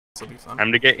will be fun.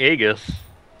 Time to get Aegis.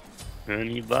 Gonna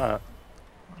need that.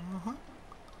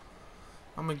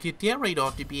 I'm gonna get that right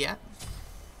off the bat.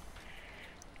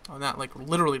 Oh, not like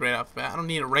literally right off the bat. I don't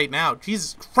need it right now.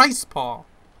 Jesus Christ, Paul.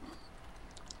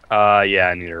 Yeah,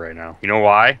 I need it right now. You know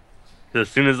why? Because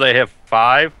as soon as I hit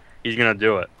 5, he's gonna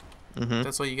do it.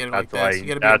 That's why you get it like That's this. why. You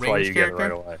gotta be a That's why ranged you character. get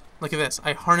it right away. Look at this.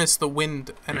 I harness the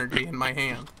wind energy in my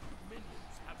hand.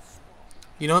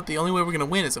 You know what? The only way we're gonna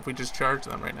win is if we just charge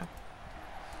them right now.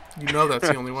 You know that's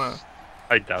the only way.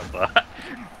 I doubt that.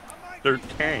 They're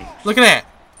tanks. Look at that.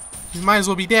 You might as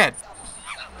well be dead.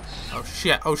 Oh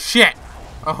shit. Oh shit.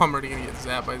 Oh, I'm already gonna get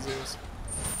zapped by Zeus.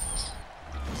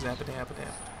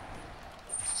 Zap-a-dap-a-dap.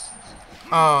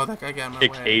 Oh, that guy got in my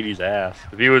Kicked way. Hades' ass.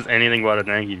 If he was anything but a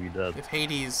tank, he'd be dead. If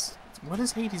Hades... What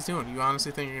is Hades doing? You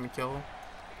honestly think you're gonna kill him?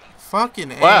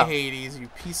 Fucking Wow. A, Hades, you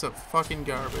piece of fucking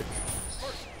garbage.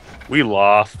 We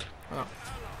lost. Oh,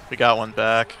 We got one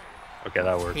back. Okay,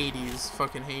 that worked. Hades.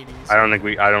 Fucking Hades. I don't think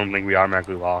we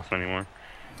automatically lost anymore.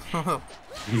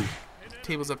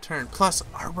 Tables upturned. Plus,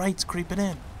 our right's creeping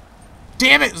in.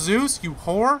 Damn it, Zeus, you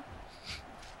whore!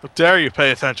 How dare you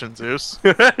pay attention, Zeus?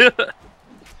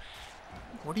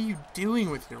 What are you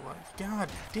doing with your life? God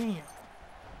damn.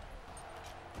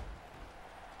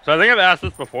 So I think I've asked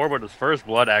this before, but does First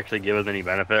Blood actually give us any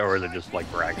benefit, or is it just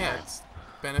like bragging Yeah, rights?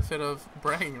 it's benefit of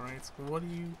bragging rights. What are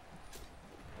you...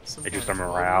 Some It's just kind a of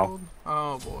morale. gold?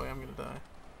 Oh boy, I'm gonna die.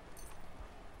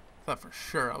 Thought for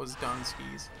sure I was done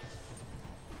skis.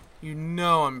 You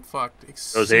know I'm fucked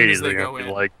as Those soon 80s as they are go gonna be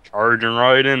in. like charging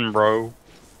right in, bro.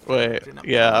 Wait,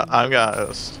 yeah, I'm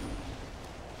ghost.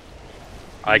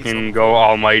 I can go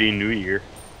Almighty New Year.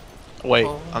 Wait,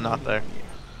 Oh, I'm not there.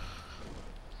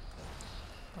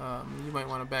 You might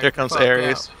want to back Here the comes fuck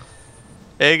Ares.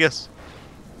 out. Aegis.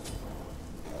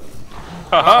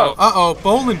 Uh-oh, uh-oh,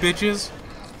 bowling bitches.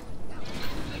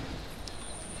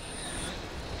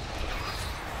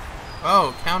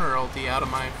 Oh, counter ulti out of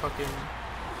my fucking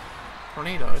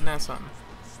tornado, isn't that something?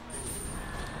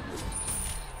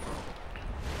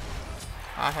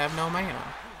 I have no mana.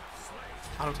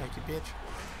 I don't take you, bitch.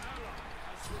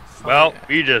 Oh, Well, yeah.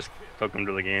 we just took him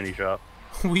to the candy shop.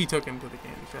 We took him to the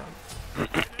candy shop.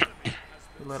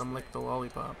 We let him lick the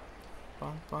lollipop.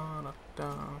 Bum, ba, da,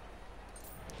 da.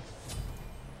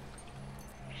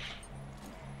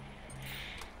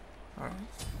 Alright.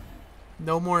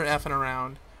 No more effing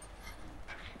around.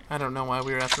 I don't know why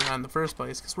we were effing around in the first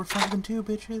place, because we're 5-2,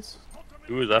 bitches.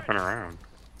 Who was effing around?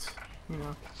 You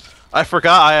know. I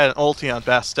forgot I had an ulti on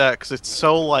Bastet because it's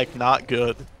so, like, not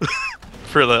good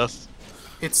for this.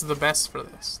 It's the best for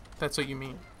this. That's what you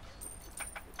mean.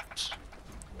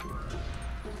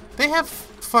 They have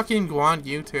fucking Guan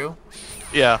Yu, too.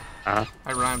 Yeah. Uh-huh.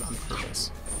 I rhymed on purpose.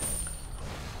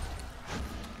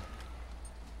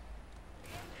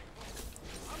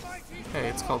 Hey,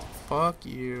 it's called Fuck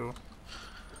You.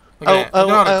 Look at that. Look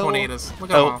at all the tornadoes. Look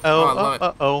at them all.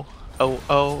 Oh, I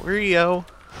love it. Rio.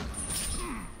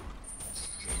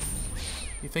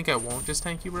 You think I won't just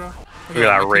tank you, bro? Look Look at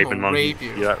that my team raping will monkey. rape you.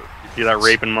 You see that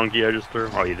raping monkey I just threw?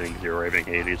 Oh, you think you're raping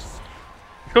Hades?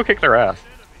 Let's go kick their ass.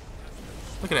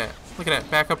 Look at that. Look at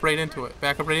that. Back up right into it.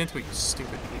 Back up right into it, you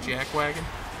stupid jackwagon.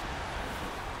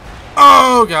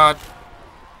 Oh, God.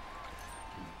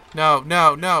 No,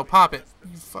 no, no. Pop it.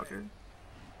 You fucker.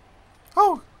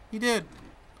 Oh, he did.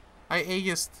 I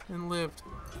Aegis and lived.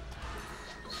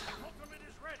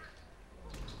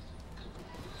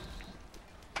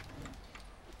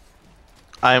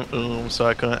 I'm so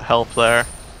I couldn't help there.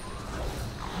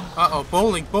 Uh-oh,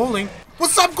 bowling, bowling.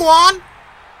 What's up, Guan?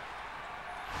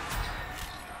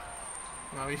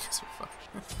 No, you guys are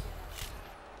fucking...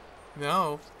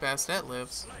 No, Bastet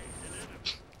lives.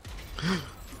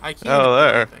 I can't Oh, do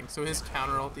there. anything, so his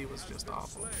counter ulti was just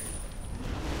awful.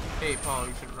 Hey, Paul,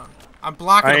 you should run. I'm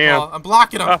blocking him, Paul. I'm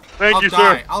blocking him. Thank I'll you,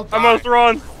 die. sir. I'll die. I must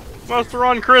run. Must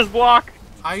run, Chris block.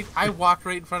 I walked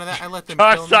right in front of that. I let them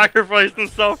God kill me. sacrificed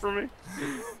himself for me.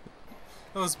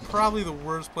 That was probably the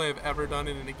worst play I've ever done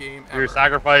in a game ever. Your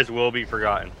sacrifice will be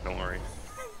forgotten. Don't worry.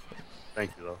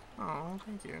 Thank you, though. Oh,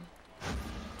 thank you.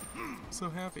 So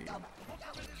happy.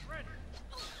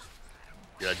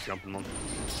 Yeah, jumping monkey.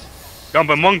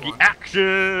 Jumping monkey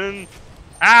action!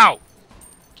 Ow!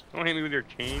 Don't hit me with your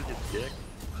chain, you dick.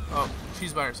 Oh,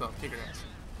 she's by herself. Kick her ass.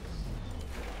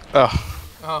 Ugh.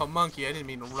 Oh, monkey, I didn't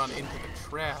mean to run into the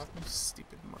trap. You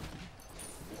stupid monkey.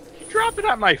 He dropped it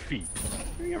at my feet.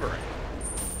 Give her right.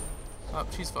 Oh,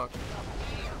 she's fucked.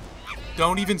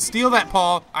 Don't even steal that,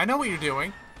 Paul. I know what you're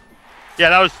doing. Yeah,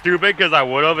 that was stupid because I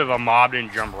would have if a mob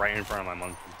didn't jump right in front of my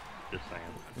monkey. Just saying.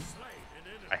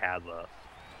 I had that.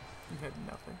 You had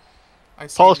nothing. I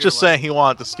see Paul's your just light. saying he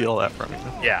wanted to steal that from you.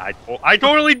 Yeah, I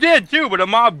totally did too, but a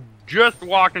mob just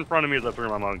walked in front of me as I threw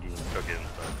my monkey and took it.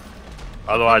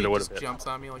 So. Otherwise, He it would just have hit. jumps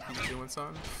on me like he's doing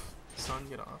something. Son,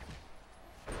 get off.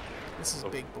 This is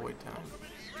big boy time.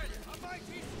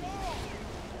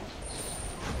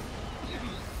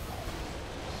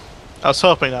 I was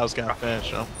hoping I was gonna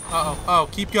finish him. Uh-oh. Oh,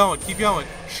 keep going. Keep going.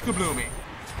 Shkabloomy.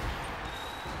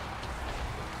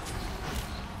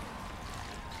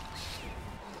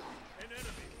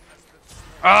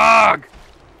 Ugh!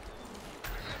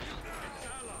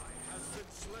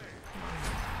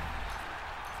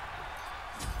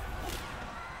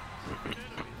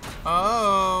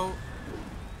 Oh.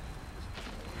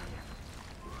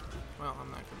 Well, I'm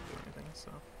not gonna do anything,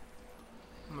 so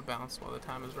I'm gonna bounce while the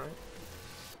time is right.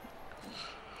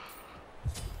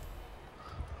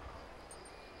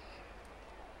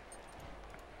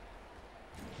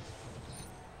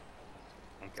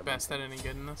 Best at any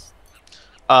good in this?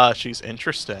 She's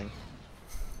interesting.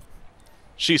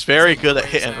 She's very good at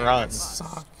hit and run.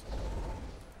 Suck.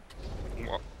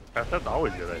 Well, that's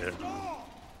always good at it.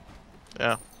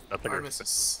 Yeah. That's like Artemis is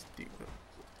stupid.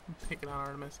 I'm picking on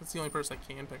Artemis. That's the only person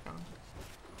I can pick on.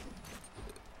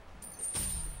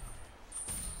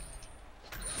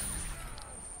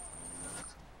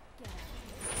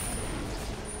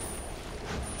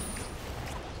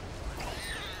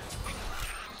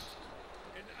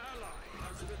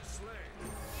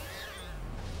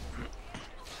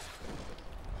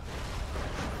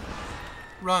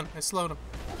 Run! I slowed him.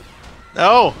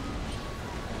 No.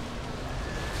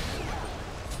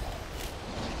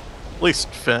 At least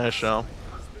finish him.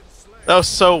 That was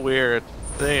so weird.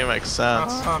 Didn't even make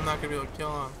sense. Oh, I'm not gonna be able to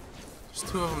kill him.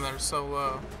 There's two of them that are so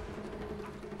low.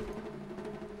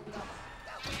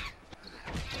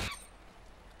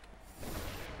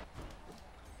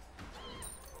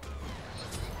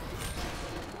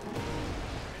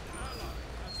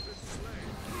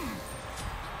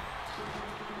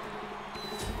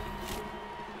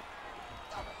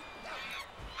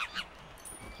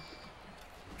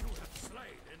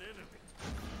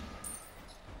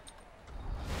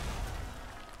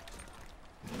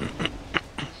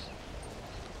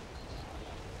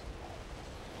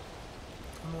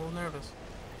 I'm a little nervous.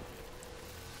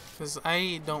 Because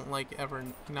I don't like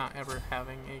not ever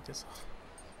having Aegis.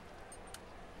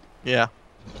 Yeah,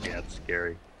 Yeah. it's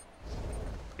scary.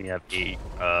 You have 8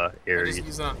 I Ares. just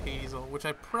use it on Hazel, which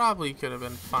I probably could have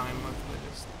been fine with if I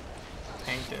just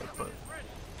tanked it, but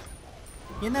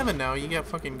you never know. You got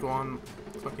fucking Kuang,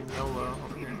 fucking YOLO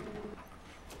over here.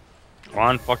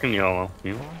 On fucking YOLO.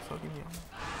 You know? Kuang fucking YOLO.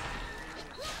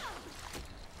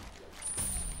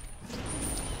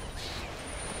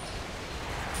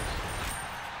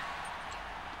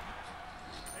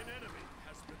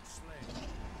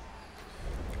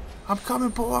 I'm coming,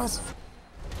 boys!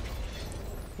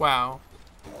 Wow.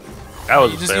 That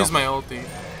was You a just fail. used my ulti.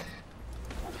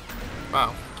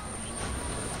 Wow.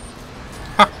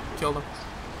 Ha! Killed him.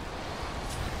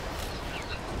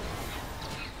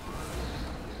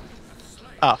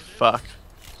 Ah, fuck.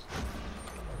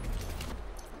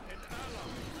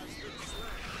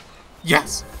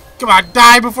 Yes! Come on,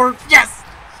 die before. Yes!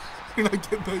 You're not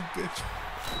getting that bitch.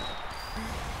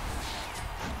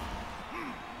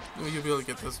 You'll be able to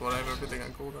get this one. I have everything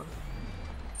on cooldown.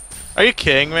 Are you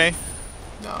kidding me?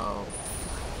 No.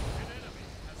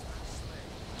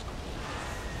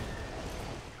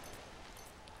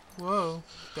 Whoa.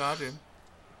 Dodging.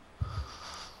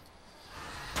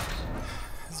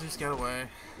 Zeus got away.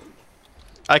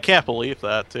 I can't believe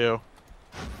that, too.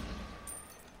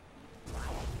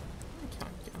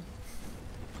 Count again.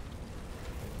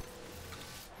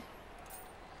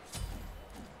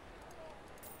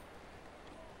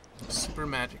 Super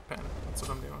magic pen. That's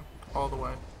what I'm doing. All the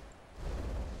way.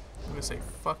 I'm gonna say,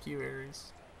 fuck you,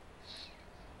 Ares.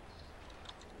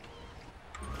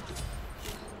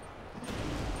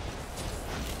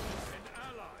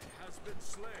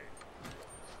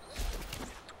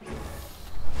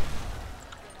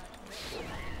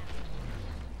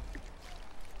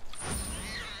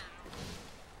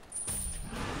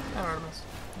 Hi, Artemis.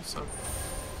 You suck.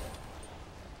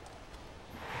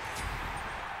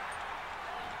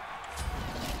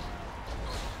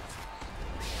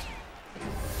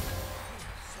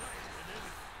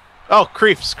 Oh,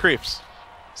 creeps, creeps.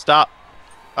 Stop.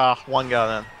 Ah, one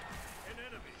got in.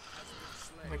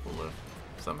 I think we'll live.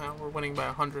 Somehow. We're winning by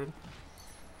 100.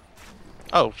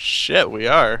 Oh, shit, we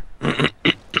are.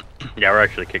 Yeah, we're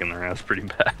actually kicking their ass pretty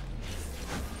bad.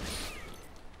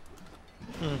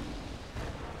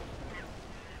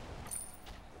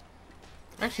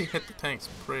 Actually hit the tanks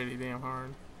pretty damn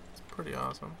hard. It's pretty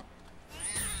awesome.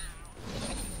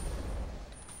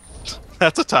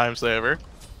 That's a time saver.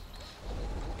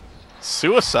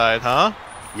 Suicide, huh?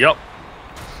 Yep.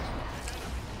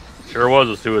 Sure was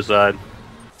a suicide.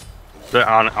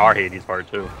 On our Hades part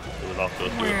too. It was also a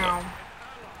suicide.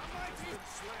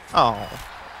 Oh.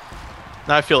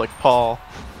 Now I feel like Paul.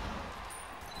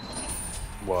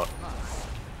 What?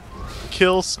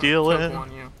 Kill Took stealing.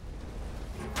 on you.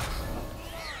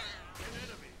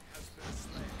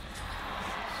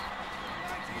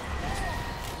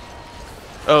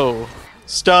 Oh.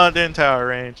 Stunned in tower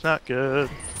range. Not good.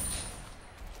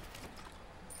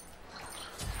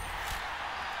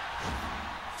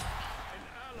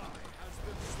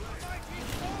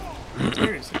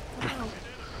 Seriously.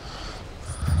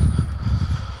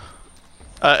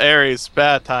 Ares,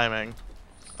 bad timing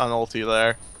on ulti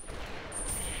there.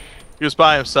 He was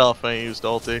by himself when he used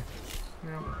ulti.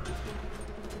 Yeah.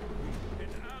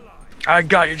 I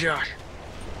got you, Josh.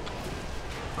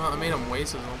 Well, I made him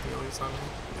waste his ulti at least on me.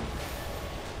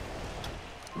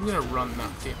 I'm gonna run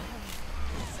that team.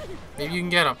 Maybe you can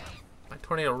get him. My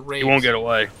tornado raves. He won't get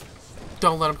away.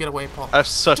 Don't let him get away, Paul. I have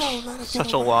such Don't let him such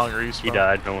get a away. long respawn. He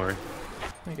died. Don't worry.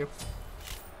 Thank you.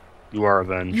 You are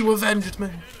avenged. You avenged me.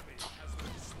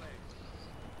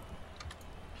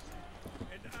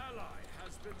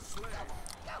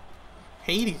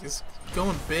 Hades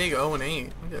going big 0 and 8.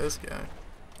 Look at this guy.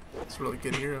 It's a really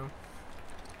good hero.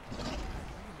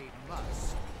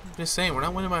 Just saying, we're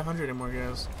not winning by 100 anymore,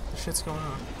 guys. This shit's going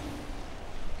on.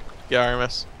 Yeah,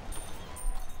 Artemis.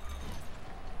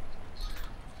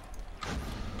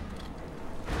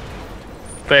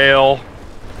 Fail.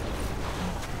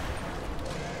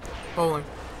 Bowling.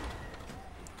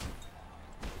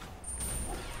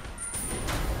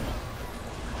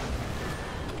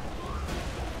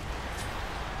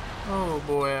 Oh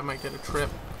boy, I might get a trip.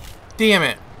 Damn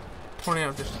it!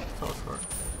 Tornado just fell short.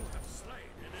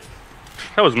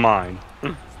 That was mine.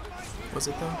 Was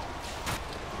it though?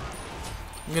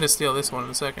 I'm gonna steal this one in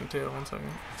a second too. 1 second.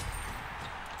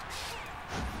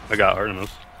 I got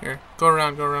Artemis. Here, go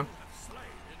around, go around.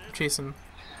 I'm chasing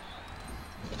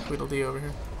Tweedledee over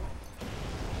here.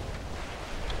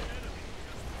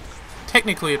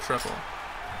 Technically a triple.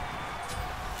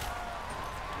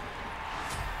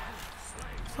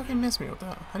 Fucking miss me with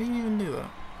that. How do you even do that?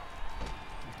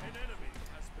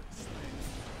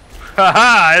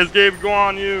 Haha! Escape, go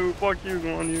on you! Fuck you,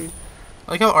 go on you.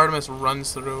 I like how Artemis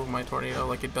runs through my tornado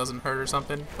like it doesn't hurt or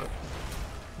something, but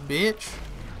bitch,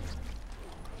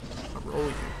 I'll roll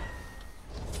you.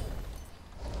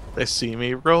 They see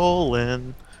me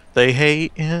rolling. They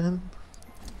hating.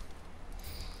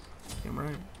 Damn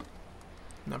right.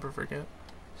 Never forget.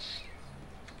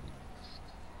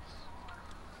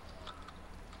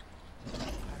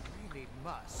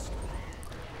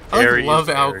 I Ares, love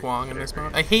Al Ares, Kuang in this Ares.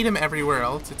 mode. I hate him everywhere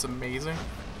else. It's amazing.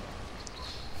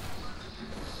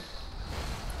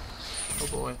 Oh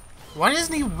boy. Why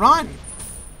doesn't he run?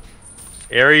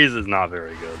 Ares is not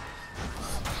very good.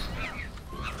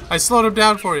 I slowed him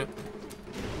down for you.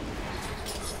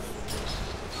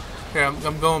 Here,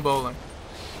 I'm going bowling.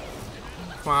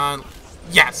 Come on.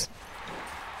 Yes!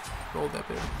 Rolled that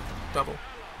bit. Double.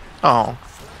 Oh,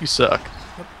 you suck.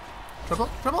 Triple?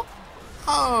 Triple?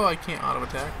 Oh, I can't auto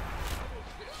attack.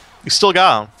 You still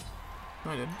got him.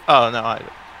 No, I didn't. Oh no, I did.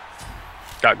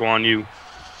 Got go on you.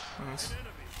 Nice.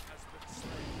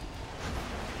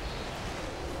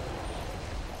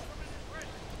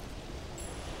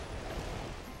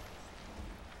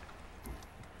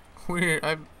 Weird.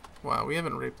 Wow, we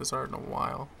haven't raped this art in a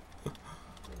while.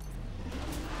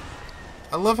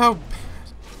 I love how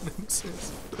bad this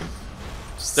is.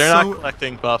 They're So- not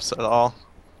collecting buffs at all.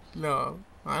 No,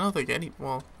 I don't think any.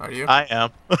 Well, are you? I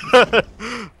am.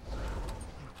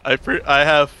 I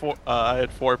have four. I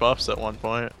had 4 buffs at one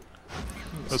point.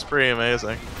 It was pretty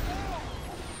amazing.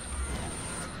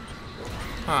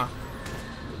 Huh.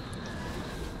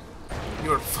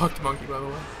 You are fucked, monkey, by the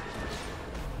way.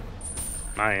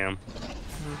 I am.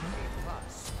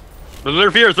 But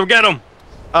they're fierce, so get them!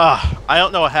 I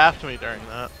don't know what happened to me during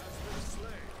that.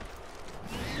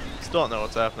 Still don't know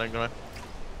what's happening to me.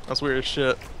 That's weird as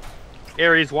shit.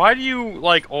 Ares, why do you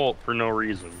like ult for no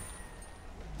reason?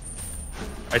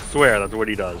 I swear that's what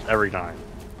he does every time.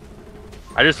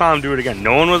 I just saw him do it again.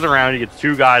 No one was around. He gets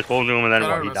 2 guys, pulls into him, and then That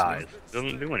what? He Artemis dies.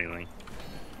 Doesn't do anything.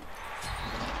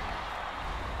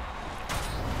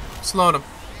 Slowed him.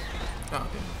 Oh, okay.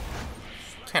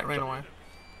 Cat ran away.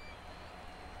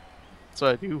 That's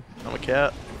what I do. I'm a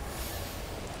cat.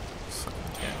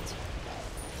 Fucking cats.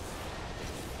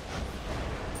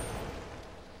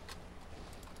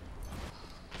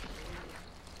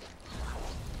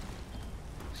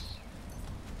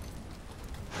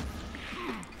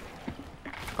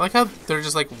 I like how they're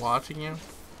just like watching you.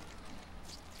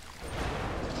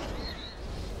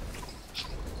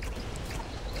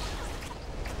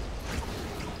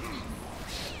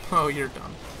 Oh, you're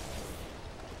done.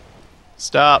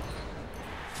 Stop.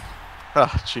 Oh,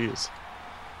 jeez.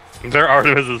 Their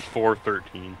Artemis is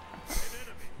 413.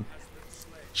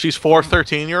 She's 4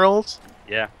 13-year-olds?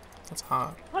 Yeah. That's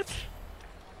hot. What?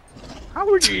 How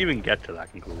would you even get to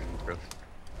that conclusion, Chris?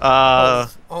 All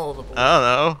All of the boys. I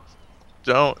don't know.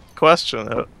 Don't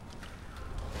question it.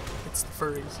 It's the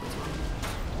furries. That's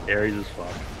why. Aries is fuck.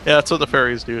 Yeah, that's what the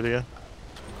furries do to you.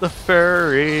 The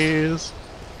furries.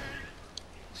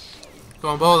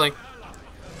 Going bowling.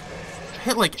 I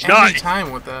hit like every Nice.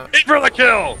 time with that. Hit for the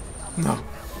kill! No.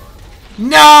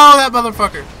 No, that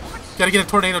motherfucker. Gotta get a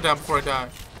tornado down before I die.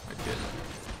 I did.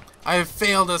 I have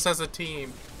failed us as a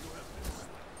team.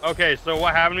 Okay, so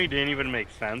what happened to me didn't even make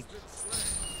sense.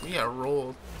 We got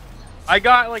rolled. I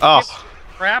got like Oh. hit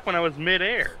crap when I was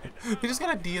midair. We just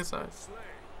got a DSI.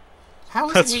 How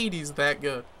is That's- Hades that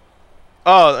good?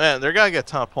 Oh, man, they're gonna get a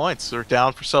ton of points. They're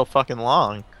down for so fucking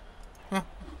long.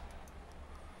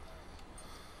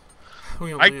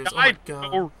 We're I gonna lose. Oh my died for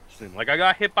god. no reason. Like I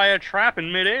got hit by a trap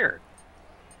in midair.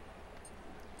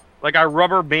 Like I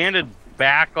rubber banded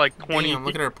back like 20. Damn,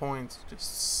 look at our points.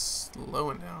 Just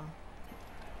slowing down.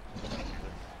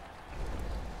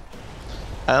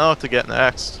 I don't know what to get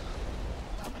next.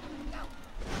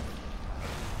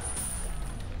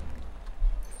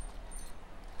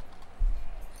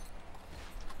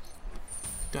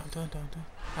 Dun dun dun dun.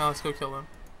 Now let's go kill them.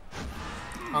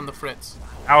 On the fritz.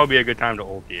 That would be a good time to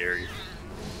ult the Ares.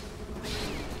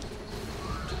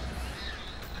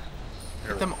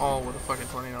 Hit them all with a fucking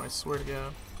tornado, I swear to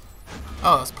God.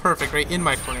 Oh, that's perfect, right in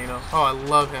my tornado. Oh, I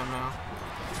love him now.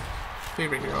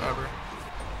 Favorite hero ever.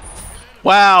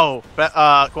 Wow!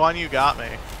 Guan Yu got me.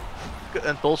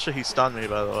 And bullshit, he stunned me,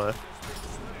 by the way.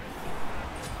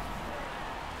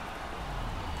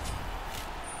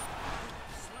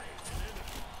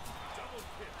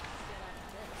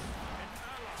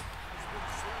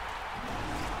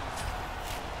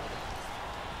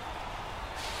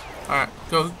 Alright,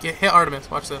 go hit Artemis.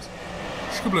 Watch this.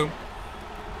 Shkabloom.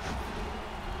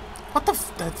 What the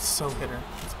f- That's so hitter.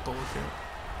 That's bullshit.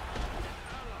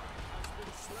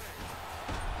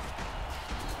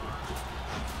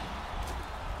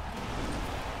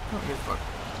 Oh, get fucked.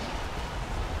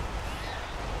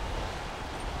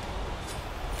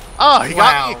 Oh, he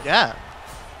got me Wow. again.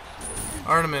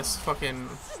 Artemis fucking...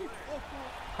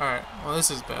 Alright, well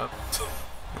this is bad.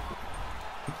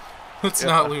 Let's Yeah.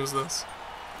 not lose this.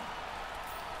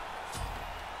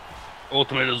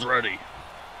 Ultimate is ready.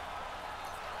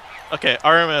 Okay,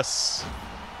 Artemis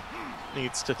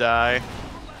needs to die.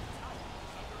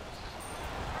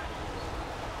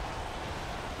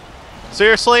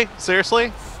 Seriously?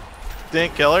 Seriously?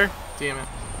 Didn't kill her? Damn it.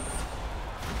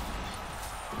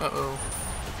 Uh-oh.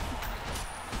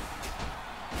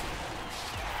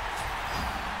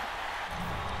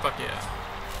 Fuck yeah.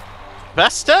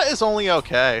 Vesta is only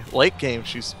okay. Late game,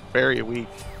 she's very weak.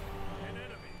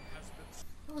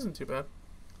 That wasn't too bad.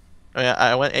 I mean,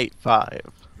 I went 8-5.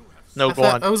 No I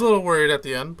Guan. was a little worried at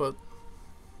the end, but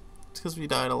it's because we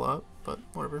died a lot, but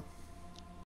whatever.